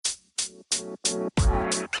What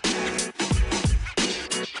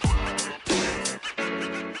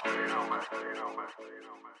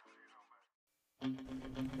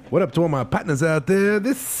up to all my partners out there?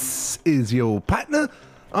 This is your partner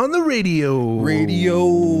on the radio. Radio.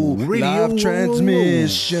 Live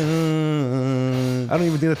transmission. I don't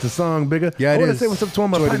even think that's a song, Bigger. Yeah, I want to is. say what's up to all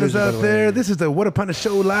my partners out there. This is the What a Partner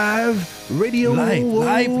Show live radio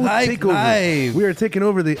Live takeover. We are taking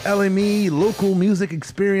over the LME Local Music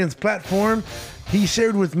Experience platform. He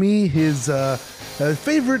shared with me his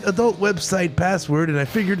favorite adult website password, and I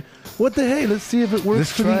figured, what the hey, let's see if it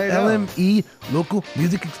works for the LME Local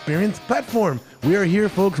Music Experience platform. We are here,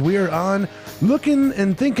 folks. We are on looking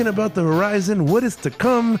and thinking about the horizon, what is to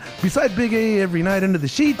come, beside Big A every night under the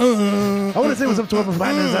sheets. I want to say what's up to all the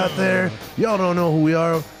partners out there. Y'all don't know who we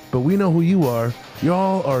are, but we know who you are.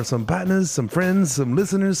 Y'all are some partners, some friends, some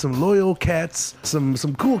listeners, some loyal cats, some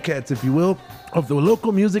cool cats, if you will, of the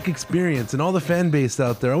local music experience and all the fan base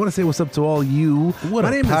out there. I want to say what's up to all you. My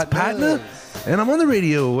name is Patna, and I'm on the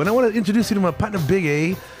radio, and I want to introduce you to my partner, Big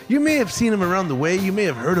A. You may have seen him around the way. You may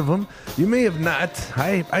have heard of him. You may have not.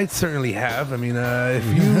 I certainly have. I mean,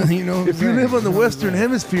 if you live on the Western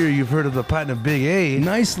Hemisphere, you've heard of the partner, Big A.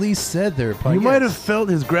 Nicely said there, Pat. You might have felt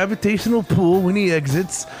his gravitational pull when he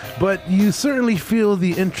exits, but you certainly feel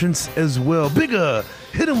the entrance as well. Bigger,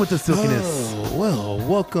 hit him with the silkiness. Oh, well,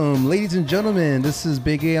 welcome, ladies and gentlemen. This is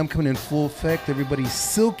Big A. I'm coming in full effect. Everybody,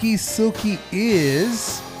 silky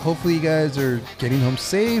is. Hopefully you guys are getting home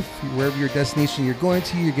safe. Wherever your destination you're going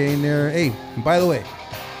to, you're getting there. Hey, and by the way,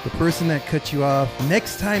 the person that cut you off,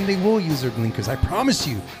 next time they will use their blinkers. I promise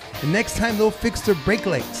you. The next time they'll fix their brake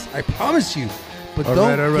lights. I promise you. But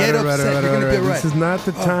don't get upset. You're going to get right. This is not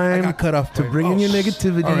the time I got cut off to bring in your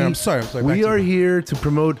negativity. All right, I'm sorry. We are here to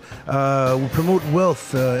promote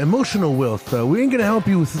wealth, emotional wealth. We ain't going to help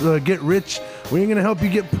you get rich. We ain't going to help you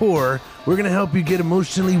get poor. We're going to help you get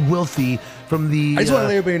emotionally wealthy from the... I just want to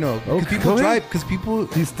let everybody know. Because people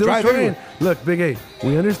He's still drive trying. everywhere. Look, Big A,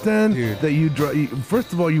 we understand that you drive...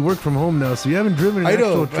 First of all, you work from home now, so you haven't driven in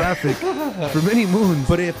actual traffic for many moons.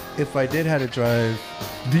 But if I did have to drive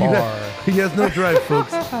he has no drive,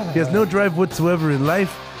 folks. He has no drive whatsoever in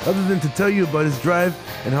life, other than to tell you about his drive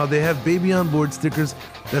and how they have baby on board stickers.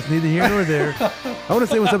 That's neither here nor there. I want to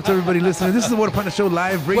say what's up to everybody listening. This is the What a Partner Show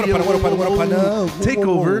live radio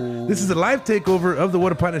takeover. This is a live takeover of the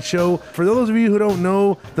What a Partner Show. For those of you who don't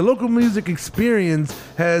know, the Local Music Experience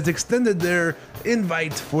has extended their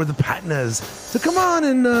invite for the partners to come on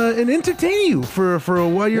and entertain you for a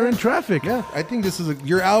while you're in traffic. Yeah, I think this is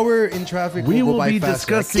your hour in traffic. We will be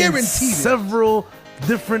faster. discussing several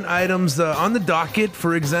different items on the docket.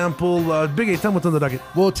 For example, Big A, tell me what's on the docket.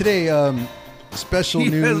 Well, today, special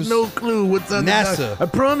news. He has no clue what's on NASA. the docket. I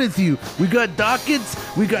promise you, we got dockets,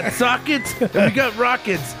 we got sockets, and we got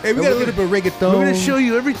rockets. Hey, we got a little bit of reggaeton. We're going to show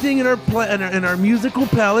you everything in our musical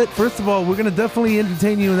palette. First of all, we're going to definitely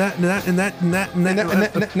entertain you in that.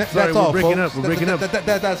 Sorry, we're breaking up. We're breaking up.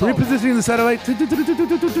 Repositioning the satellite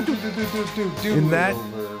in that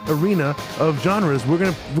arena of genres.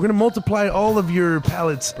 We're gonna multiply all of your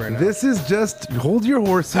palettes. This is just hold your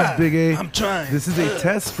horses, Big A. I'm trying. This is a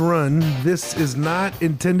test run. This is not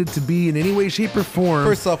intended to be in any way, shape, or form.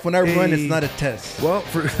 First off, when I run, it's not a test. Well,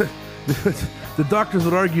 for the doctors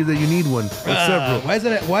would argue that you need one or several. Why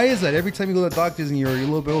is that? Every time you go to the doctors and you're a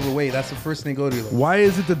little bit overweight, that's the first thing they go to. Like, why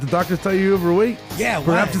is it that the doctors tell you you're overweight? Yeah,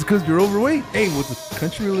 perhaps it's because you're overweight. Hey, with the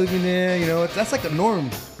country we're living in, that's like a norm.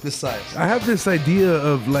 This size. I have this idea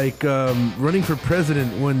of running for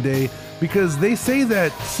president one day, because they say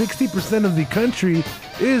that 60% of the country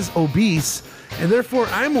is obese, and therefore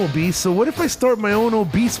I'm obese. So what if I start my own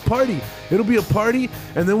obese party? It'll be a party,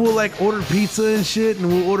 and then we'll order pizza and shit, and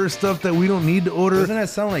we'll order stuff that we don't need to order. Doesn't that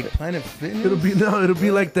sound like Planet Fitness? It'll be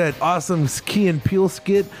like that awesome Key and Peele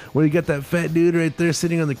skit where you got that fat dude right there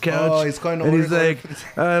sitting on the couch. Oh, he's calling the and he's like,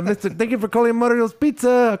 Mr. Thank you for calling Mario's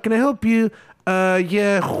Pizza. How can I help you?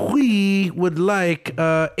 We would like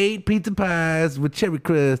 8 pizza pies with cherry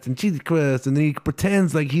crust and cheesy crust. And then he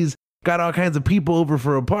pretends like he's got all kinds of people over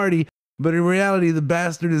for a party, but in reality, the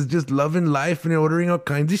bastard is just loving life and ordering all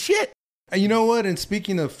kinds of shit. And you know what? And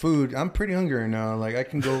speaking of food, I'm pretty hungry now. Like, I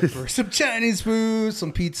can go for some Chinese food,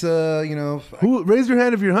 some pizza, Raise your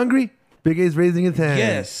hand if you're hungry. Big A's raising his hand.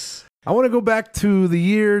 Yes. I want to go back to the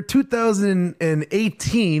year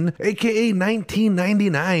 2018, aka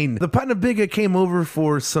 1999. The partner Big A came over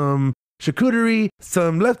for some charcuterie,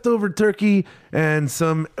 some leftover turkey, and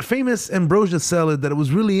some famous ambrosia salad that I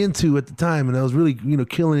was really into at the time, and I was really,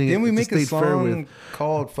 killing it. Didn't we at the make a State Fair with. song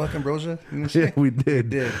called "Fuck Ambrosia"? Yeah, we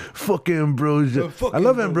did. Fuck ambrosia. Fuck I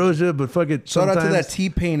love ambrosia. ambrosia, but fuck it. Shout out to sometimes. that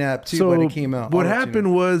T-Pain app too when it came out. What happened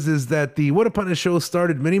is that the What Upon a Show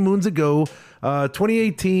started many moons ago,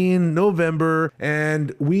 2018 November,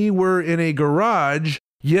 and we were in a garage.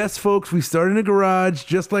 Yes, folks, we started in a garage,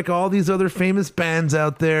 just like all these other famous bands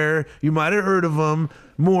out there. You might have heard of them: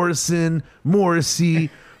 Morrison, Morrissey,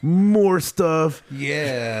 more stuff.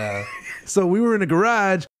 Yeah. So we were in a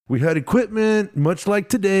garage. We had equipment, much like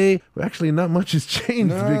today. Actually, not much has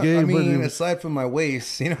changed, Big A. I mean, aside from my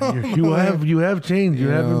waist, you have changed. You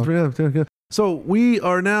haven't. So we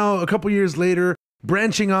are now, a couple years later,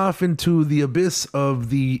 branching off into the abyss of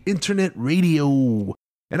the internet radio.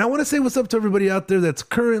 And I want to say what's up to everybody out there that's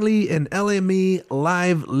currently an LME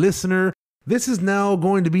live listener. This is now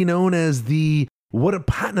going to be known as the What a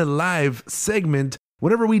Patna Live segment.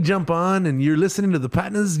 Whenever we jump on and you're listening to the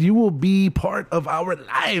Patnas, you will be part of our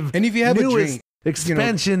live. And if you have a drink,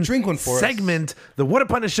 expansion drink one for segment. The What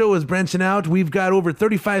Upon a Show is branching out. We've got over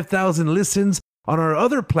 35,000 listens on our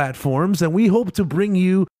other platforms, and we hope to bring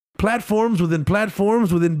you platforms within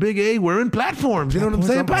Big A. We're in platforms. You know what I'm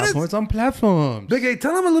saying? Platforms on platforms. Big A,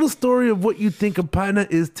 tell them a little story of what you think a Patna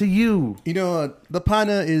is to you. The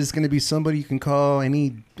Patna is going to be somebody you can call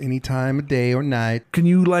any time of day or night. Can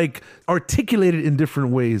you articulate it in different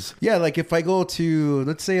ways? Yeah, like if I go to,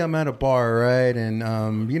 let's say I'm at a bar, right? And,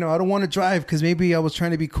 I don't want to drive because maybe I was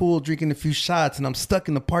trying to be cool drinking a few shots and I'm stuck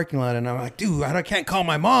in the parking lot and I'm like, dude, I can't call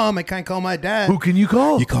my mom. I can't call my dad. Who can you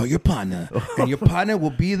call? You call your partner. And your partner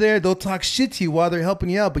will be there. They'll talk shit to you while they're helping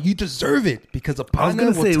you out, but you deserve it because a partner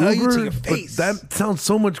will tell you to your face. But that sounds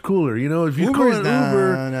so much cooler. If you call an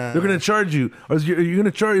Uber, they're going to charge you. Or are you going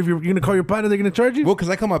to charge, if you're going to call your partner, they're going to charge you? Well, because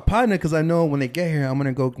I call my partner because I know when they get here, I'm going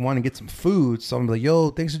to go want to get some food. So I'm like, yo,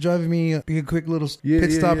 thanks for driving me. Be a quick little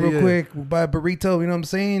pit stop real quick. We'll buy a burrito. You know what I'm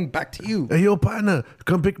saying? Back to you. Hey, yo, partner,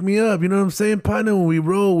 come pick me up. You know what I'm saying? Partner, when we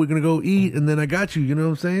roll, we're going to go eat and then I got you. You know what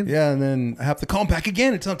I'm saying? Yeah, and then I have to call him back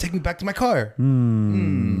again until I'm taking me back to my car.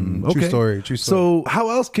 Okay. True story. So how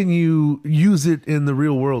else can you use it in the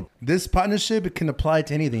real world? This partnership, it can apply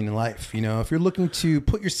to anything in life. If you're looking to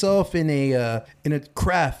put yourself in a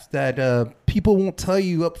craft that people won't tell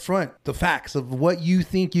you up front the facts of what you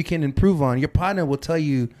think you can improve on, your partner will tell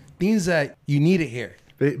you things that you need to hear.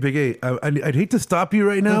 Big A, I'd hate to stop you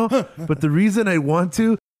right now, but the reason I want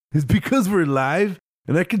to is because we're live,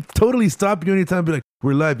 and I could totally stop you anytime and be like,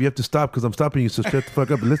 we're live, you have to stop because I'm stopping you, so shut the fuck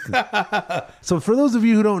up and listen. So for those of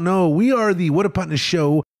you who don't know, we are the What a Patna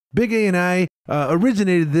Show. Big A and I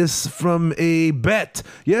originated this from a bet.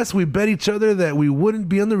 Yes, we bet each other that we wouldn't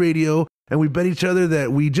be on the radio, and we bet each other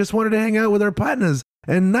that we just wanted to hang out with our partners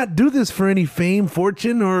and not do this for any fame,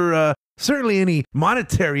 fortune, or certainly any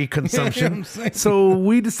monetary consumption. So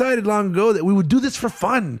we decided long ago that we would do this for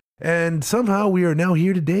fun. And somehow we are now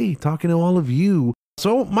here today talking to all of you.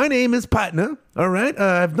 So my name is Patna. All right.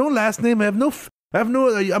 I have no last name.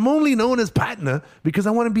 I'm only known as Patna because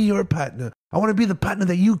I want to be your Patna. I want to be the Patna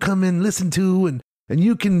that you come and listen to, and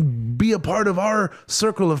you can be a part of our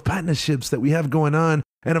circle of partnerships that we have going on.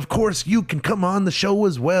 And of course, you can come on the show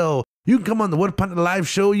as well. You can come on the What a Patna Live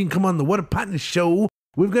show. You can come on the What a Patna show.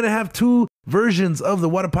 We're going to have two versions of the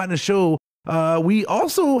What a Patna show. We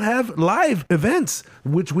also have live events,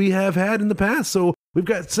 which we have had in the past. So we've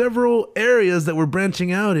got several areas that we're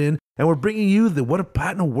branching out in, and we're bringing you the What a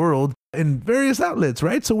Patna world in various outlets,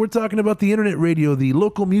 right? So we're talking about the internet radio, the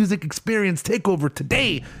local music experience takeover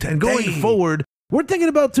today. And going forward, we're thinking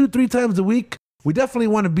about 2-3 times a week. We definitely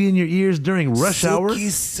want to be in your ears during rush hour.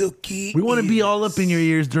 Silky. We want to be all up in your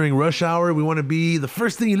ears during rush hour. We want to be the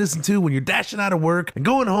first thing you listen to when you're dashing out of work and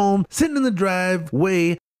going home, sitting in the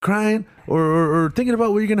driveway, crying, or thinking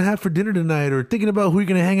about what you're going to have for dinner tonight, or thinking about who you're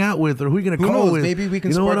going to hang out with, or who you're going to call with. Maybe we can.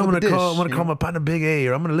 You know what I'm going to call? I'm going to call my partner Big A,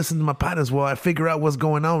 or I'm going to listen to my partners while I figure out what's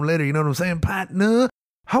going on later. You know what I'm saying, partner?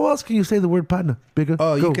 How else can you say the word partner, Bigger?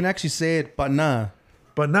 Oh, you can actually say it, Patna.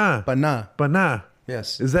 Patna.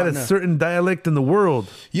 Yes. Is that Patna. a certain dialect in the world?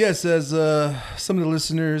 Yes, as some of the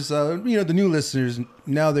listeners, the new listeners,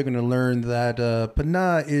 now they're going to learn that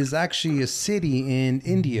Patna is actually a city in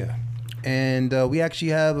India. And we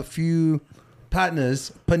actually have a few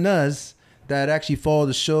Patnas that actually follow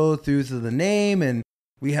the show through to the name. And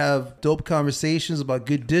we have dope conversations about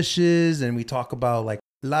good dishes. And we talk about like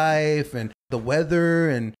life and the weather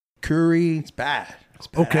and curry. It's bad. It's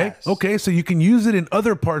badass. Okay. So you can use it in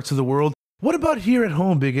other parts of the world. What about here at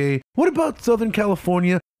home, Big A? What about Southern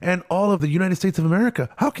California and all of the United States of America?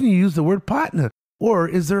 How can you use the word Patna? Or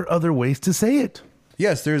is there other ways to say it?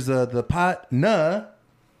 Yes, there's the Patna,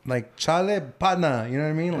 like Chale Patna, you know what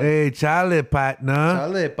I mean? Like, Hey, chale, Patna.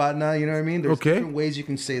 Chale Patna, you know what I mean? There's different ways you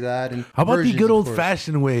can say that. And How about the versions, good of old course.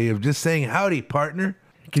 fashioned way of just saying howdy, partner?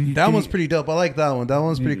 That one's pretty dope. I like that one. That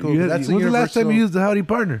one's pretty cool. That's When's the last time you used the howdy,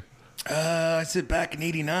 partner? I said back in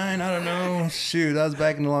 '89. I don't know. Shoot, that was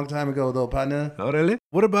back in a long time ago, though, partner. Oh, really?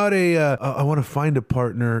 What about I want to find a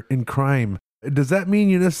partner in crime? Does that mean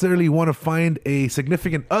you necessarily want to find a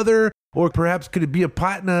significant other? Or perhaps could it be a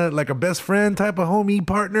partner, like a best friend type of homie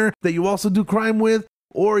partner that you also do crime with?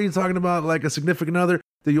 Or are you talking about like a significant other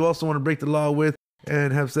that you also want to break the law with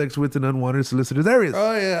and have sex with in unwanted solicitors areas?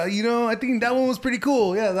 Oh, yeah. You know, I think that one was pretty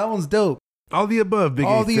cool. Yeah, that one's dope. All the above, Big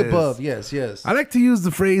All A the says. above, yes. I like to use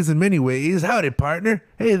the phrase in many ways. Howdy, partner.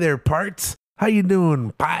 Hey there, parts. How you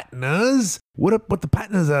doing, partners? What up with the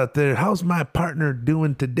partners out there? How's my partner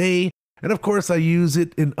doing today? And of course, I use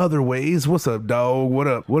it in other ways. What's up, dog? What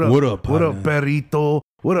up? What up? What up, What up, partner? perrito?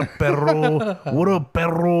 What up, perro? What up,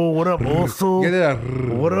 perro? What up, oso? Get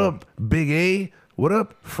that. What up, Big A? What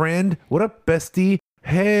up, friend? What up, bestie?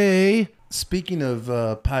 Hey. Speaking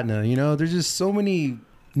of partner, you know, there's just so many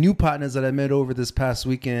new partners that I met over this past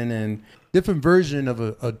weekend and different version of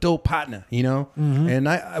a dope partner, you know? Mm-hmm. And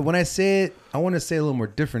I when I say it, I want to say it a little more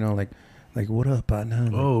different. I'm like, what up, partner?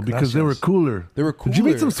 Oh, Like, because they were cooler. They were Did you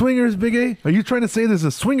meet cooler. some swingers, Big A? Are you trying to say there's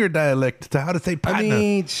a swinger dialect to how to say partner? I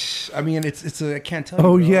mean, it's I can't tell.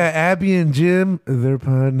 Oh you, bro. yeah, Abby and Jim, they're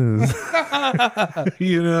partners.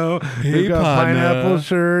 You know, they've got partner. pineapple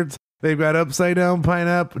shirts. They've got upside down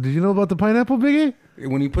pineapple. Did you know about the pineapple, Biggie?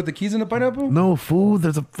 When you put the keys in the pineapple? No, fool.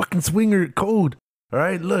 There's a fucking swinger code. All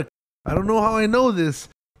right, look. I don't know how I know this,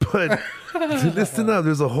 but listen up.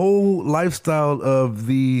 There's a whole lifestyle of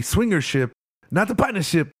the swingership, not the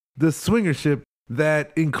partnership, the swingership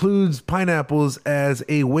that includes pineapples as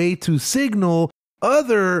a way to signal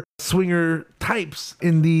other swinger types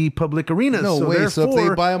in the public arena. No way. So if they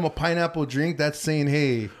therefore- buy them a pineapple drink, that's saying,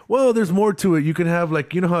 hey. well, there's more to it. You can have,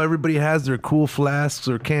 like, you know how everybody has their cool flasks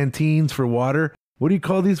or canteens for water? What do you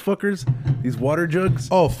call these fuckers? These water jugs?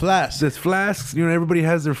 Oh, flash. There's flasks. You know, everybody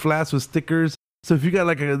has their flasks with stickers. So if you got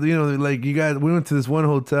like we went to this one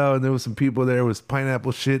hotel and there was some people there with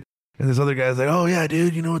pineapple shit. And this other guy's like, oh yeah,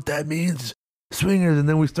 dude, you know what that means? Swingers. And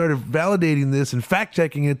then we started validating this and fact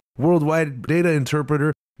checking it. Worldwide data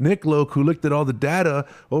interpreter Nick Loke, who looked at all the data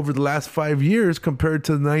over the last 5 years compared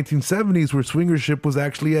to the 1970s where swingership was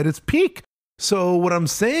actually at its peak. So what I'm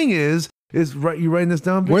saying is you writing this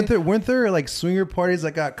down? Billy? Weren't there like swinger parties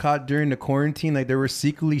that got caught during the quarantine? Like they were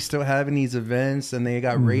secretly still having these events and they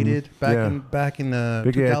got raided back in the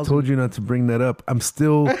Big A, I 2000. told you not to bring that up. I'm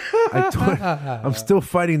still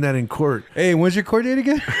fighting that in court. Hey, when's your court date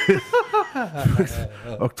again?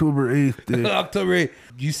 October 8th. Dude. October 8th.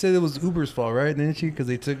 You said it was Uber's fault, right? Didn't you? Because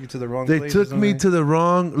they took you to the wrong They place. took me to the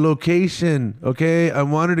wrong location. Okay, I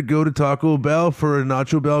wanted to go to Taco Bell for a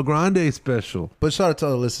Nacho Bell Grande special. But shout out to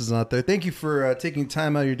all the listeners out there. Thank you for taking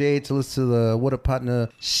time out of your day to listen to the What a Partner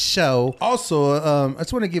show. Also, I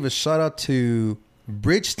just want to give a shout out to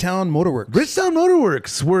Bridgetown Motorworks. Bridgetown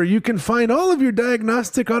Motorworks, where you can find all of your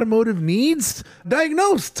diagnostic automotive needs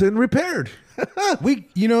diagnosed and repaired.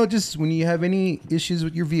 Just when you have any issues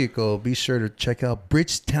with your vehicle, be sure to check out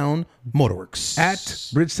Bridgetown Motorworks. At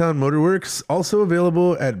Bridgetown Motorworks, also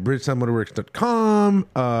available at bridgetownmotorworks.com.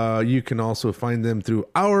 You can also find them through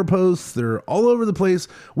our posts. They're all over the place.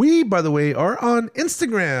 We, by the way, are on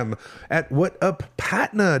Instagram at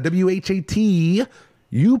WhatUpPatna,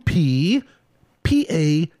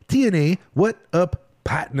 WhatUpPatna, What Up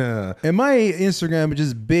Patna. And my Instagram is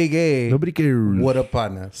just Big A. Nobody cares. What a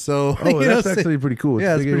partner. So That's actually pretty cool.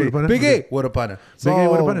 Yeah, it's Big A, pretty. What a Partner? Big A. What a partner. Big A,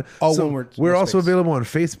 What a Partner. All So one word. we're no also space. available on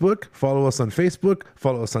Facebook. Follow us on Facebook.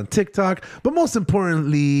 Follow us on TikTok. But most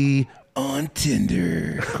importantly, on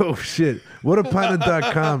Tinder. oh shit,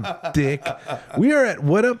 whatupatna.com, dick. We are at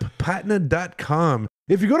whatupatna.com.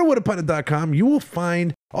 If you go to whatupatna.com, you will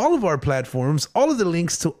find all of our platforms, all of the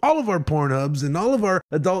links to all of our Pornhubs and all of our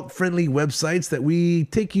adult-friendly websites that we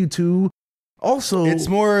take you to. Also, It's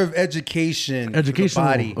more of education. educational.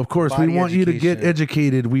 For the body. Of course, we Body want you to get education.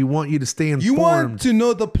 educated. We want you to stay informed. You want to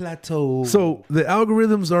know the plateau. So the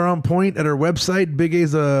algorithms are on point at our website. Big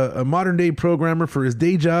A's a modern day programmer for his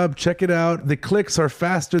day job. Check it out. The clicks are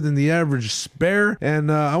faster than the average spare.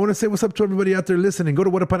 And I want to say what's up to everybody out there listening. Go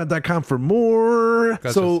to whatupon.com for more.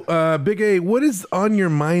 Gotcha. So Big A, what is on your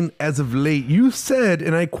mind as of late? You said,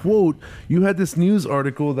 and I quote, you had this news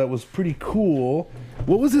article that was pretty cool.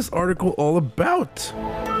 What was this article all about?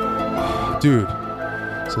 Dude,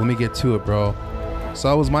 so let me get to it, bro. So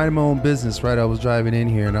I was minding my own business, right? I was driving in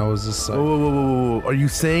here and I was just like, Whoa. Are you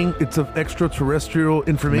saying it's of extraterrestrial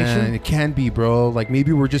information? man, it can be, bro. Like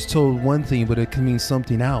maybe we're just told one thing, but it can mean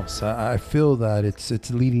something else. I feel that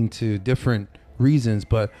it's leading to different reasons.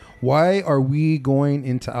 But why are we going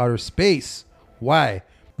into outer space? Why?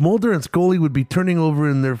 Mulder and Scully would be turning over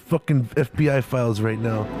in their fucking FBI files right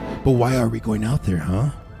now. But why are we going out there,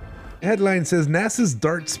 huh? Headline says NASA's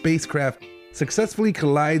DART spacecraft successfully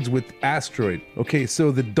collides with asteroid. Okay,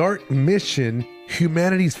 so the DART mission,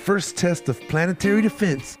 humanity's first test of planetary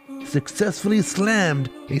defense, successfully slammed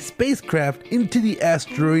a spacecraft into the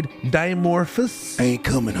asteroid Dimorphos. Ain't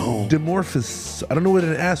coming home. Dimorphos. I don't know what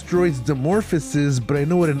an asteroid's Dimorphos is, but I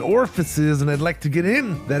know what an orifice is, and I'd like to get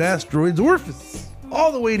in that asteroid's orifice.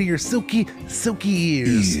 All the way to your silky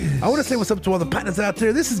ears. Yes. I want to say what's up to all the partners out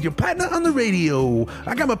there. This is your partner on the radio.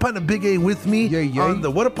 I got my partner Big A with me on the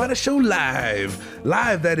What a Partner Show live.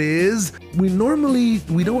 Live, that is. We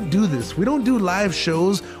don't do this. We don't do live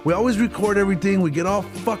shows. We always record everything. We get all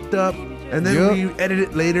fucked up, and then we edit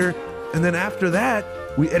it later. And then after that,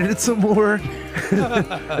 we edit it some more.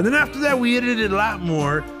 And then after that, we edit it a lot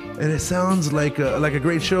more. And it sounds like a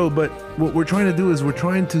great show, but what we're trying to do is we're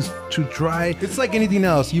trying to try. It's like anything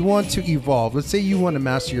else. You want to evolve. Let's say you want to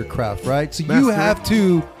master your craft, right? So you have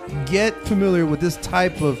to get familiar with this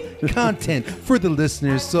type of content for the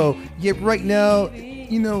listeners. So right now,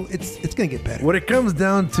 it's gonna get better. What it comes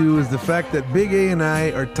down to is the fact that Big A and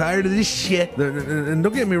I are tired of this shit. And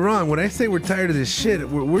don't get me wrong, when I say we're tired of this shit,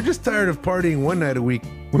 we're just tired of partying one night a week.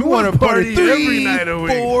 We want to party every night a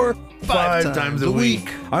week. 4, 5 times a week.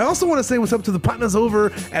 I also want to say what's up to the partners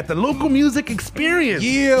over at the Local Music Experience.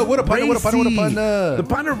 Yeah, what a partner. The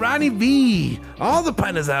partner Ronnie V. All the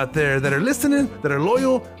partners out there that are listening, that are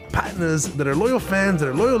loyal partners, that are loyal fans, that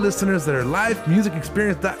are loyal listeners, that are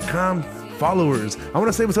livemusicexperience.com followers. I want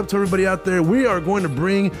to say what's up to everybody out there. We are going to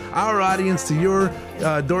bring our audience to your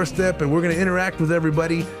doorstep, and we're going to interact with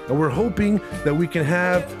everybody, and we're hoping that we can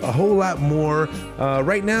have a whole lot more.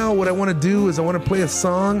 Right now, what I want to do is I want to play a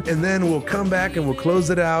song, and then we'll come back and we'll close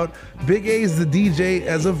it out. Big A is the DJ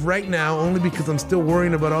as of right now, only because I'm still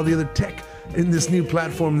worrying about all the other tech in this new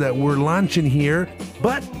platform that we're launching here.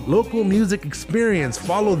 But Local Music Experience,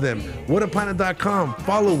 follow them. whatapana.com,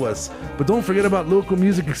 follow us. But don't forget about Local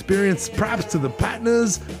Music Experience. Props to the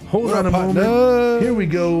partners. Hold on a moment. Here we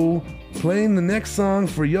go. Playing the next song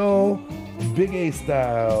for y'all, Big A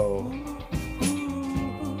style.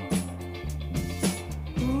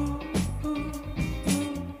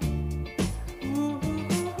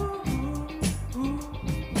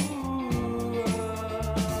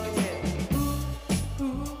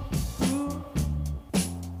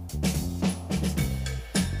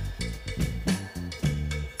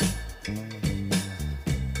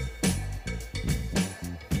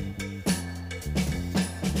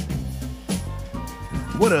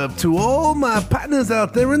 What up to all my partners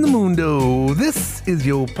out there in the mundo? This is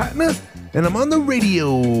your partner, and I'm on the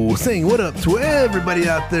radio saying what up to everybody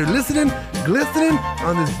out there listening, glistening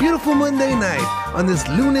on this beautiful Monday night, on this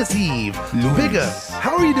Lunas Eve. Bigger,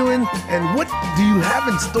 how are you doing, and what do you have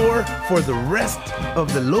in store for the rest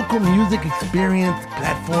of the Local Music Experience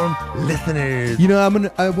platform listeners?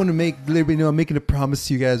 I want to make everybody know I'm making a promise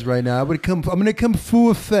to you guys right now. I'm gonna come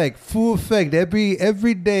full effect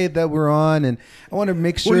every day that we're on, and I want to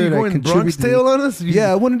make sure that I contribute. Bronx Tale on us?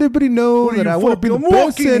 I want everybody to know that I want to bring the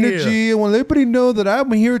best energy. I want everybody to know that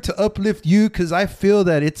I'm here to uplift you, because I feel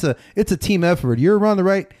that it's a team effort. You're around the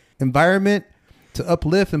right environment to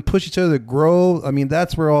uplift and push each other to grow. I mean,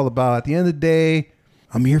 that's what we're all about. At the end of the day,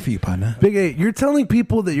 I'm here for you, partner. Big A, you're telling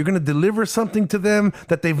people that you're going to deliver something to them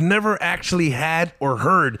that they've never actually had or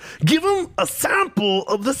heard. Give them a sample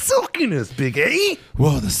of the silkiness, Big A.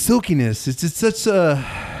 Well, the silkiness, it's just such a,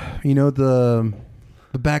 the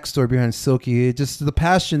backstory behind Silky. It's just the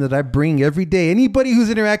passion that I bring every day. Anybody who's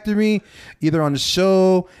interacted with me, either on the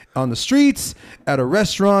show, on the streets, at a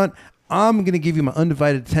restaurant, I'm going to give you my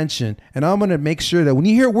undivided attention. And I'm going to make sure that when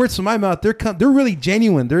you hear words from my mouth, they're really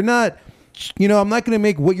genuine. They're not, I'm not going to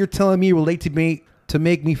make what you're telling me relate to me to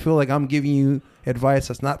make me feel like I'm giving you advice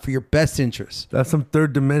that's not for your best interest. That's some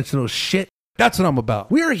third dimensional shit. That's what I'm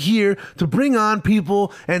about. We are here to bring on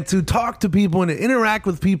people and to talk to people and to interact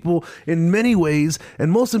with people in many ways.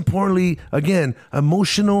 And most importantly, again,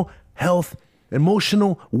 emotional health,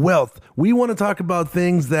 emotional wealth. We want to talk about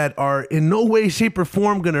things that are in no way, shape, or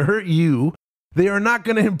form going to hurt you. They are not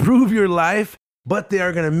going to improve your life, but they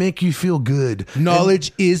are going to make you feel good.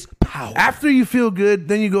 Knowledge is power. After you feel good,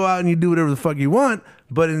 then you go out and you do whatever the fuck you want.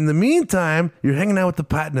 But in the meantime, you're hanging out with the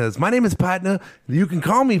partners. My name is Patna. You can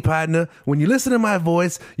call me Patna. When you listen to my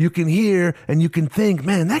voice, you can hear and you can think,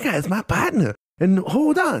 man, that guy is my partner. And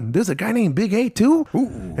hold on, there's a guy named Big A too?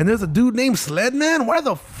 Ooh. And there's a dude named Sledman? Why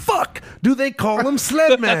the fuck do they call him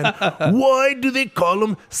Sledman? Why do they call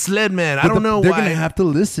him Sledman? I don't know why. They're going to have to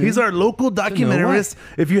listen. He's our local documentarist.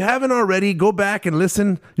 If you haven't already, go back and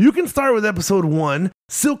listen. You can start with episode 1.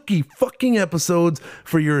 Silky fucking episodes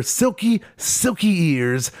for your silky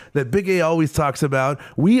ears that Big A always talks about.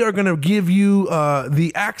 We are going to give you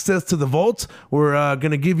the access to the vault. We're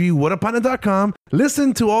going to give you whatapana.com.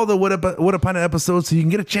 Listen to all the Whatapana episodes so you can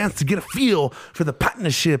get a chance to get a feel for the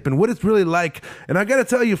partnership and what it's really like. And I got to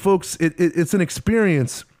tell you, folks, it's an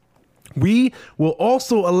experience. We will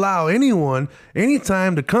also allow anyone,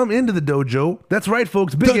 anytime, to come into the dojo. That's right,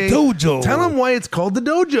 folks. Big A, dojo. Tell them why it's called the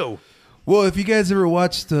dojo. Well, if you guys ever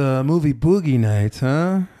watched the movie Boogie Nights,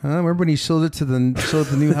 huh? Remember when he showed it to the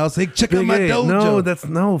new house? Hey, check out my dojo.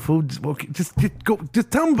 No, fool. Just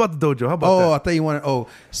tell them about the dojo. How about that? I thought you wanted.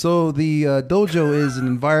 So the dojo is an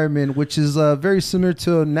environment which is very similar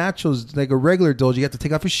to a natural, like a regular dojo. You have to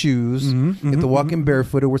take off your shoes. You have to walk in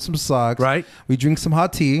barefooted with some socks. Right. We drink some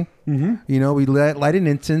hot tea. You know, we light an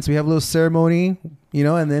incense. We have a little ceremony. You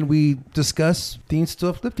know, and then we discuss things to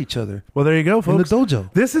uplift each other. Well, there you go, folks. In the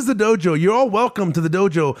dojo. This is the dojo. You're all welcome to the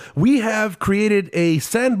dojo. We have created a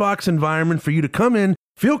sandbox environment for you to come in,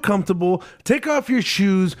 feel comfortable, take off your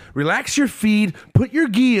shoes, relax your feet, put your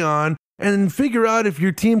gi on, and figure out if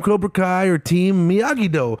you're Team Cobra Kai or Team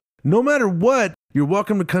Miyagi-Do. No matter what, you're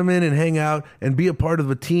welcome to come in and hang out and be a part of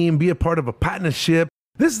a team, be a part of a partnership.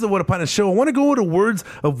 This is the Whatapana Show. I want to go to words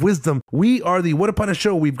of wisdom. We are the Whatapana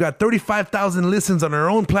Show. We've got 35,000 listens on our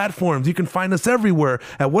own platforms. You can find us everywhere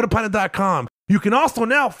at whatapana.com. You can also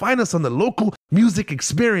now find us on the local music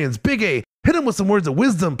experience. Big A, hit them with some words of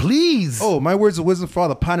wisdom, please. Oh, my words of wisdom for all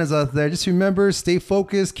the panas out there. Just remember, stay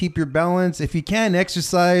focused, keep your balance. If you can,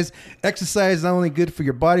 exercise. Exercise is not only good for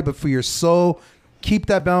your body, but for your soul. Keep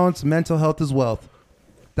that balance. Mental health is wealth.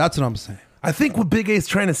 That's what I'm saying. I think what Big A is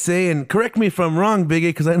trying to say, and correct me if I'm wrong, Big A,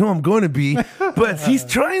 because I know I'm going to be, but he's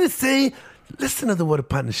trying to say, listen to the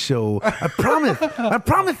Whatapana Show. I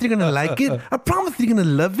promise you're going to like it. I promise you're going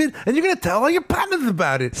to love it. And you're going to tell all your partners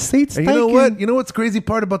about it. Saints, and you know what? You know what's crazy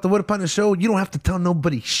part about the Whatapana Show? You don't have to tell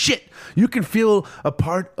nobody shit. You can feel a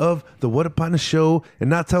part of the Whatapana Show and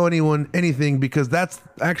not tell anyone anything, because that's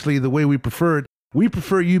actually the way we prefer it. We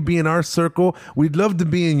prefer you be in our circle. We'd love to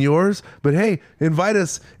be in yours. But hey, invite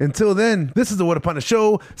us. Until then, this is the Whatapana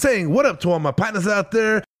Show saying what up to all my partners out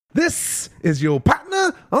there. This is your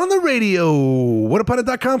partner on the radio.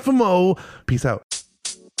 Whatapana.com for Mo. Peace out.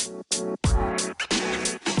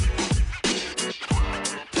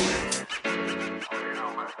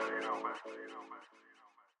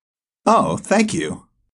 Oh, thank you.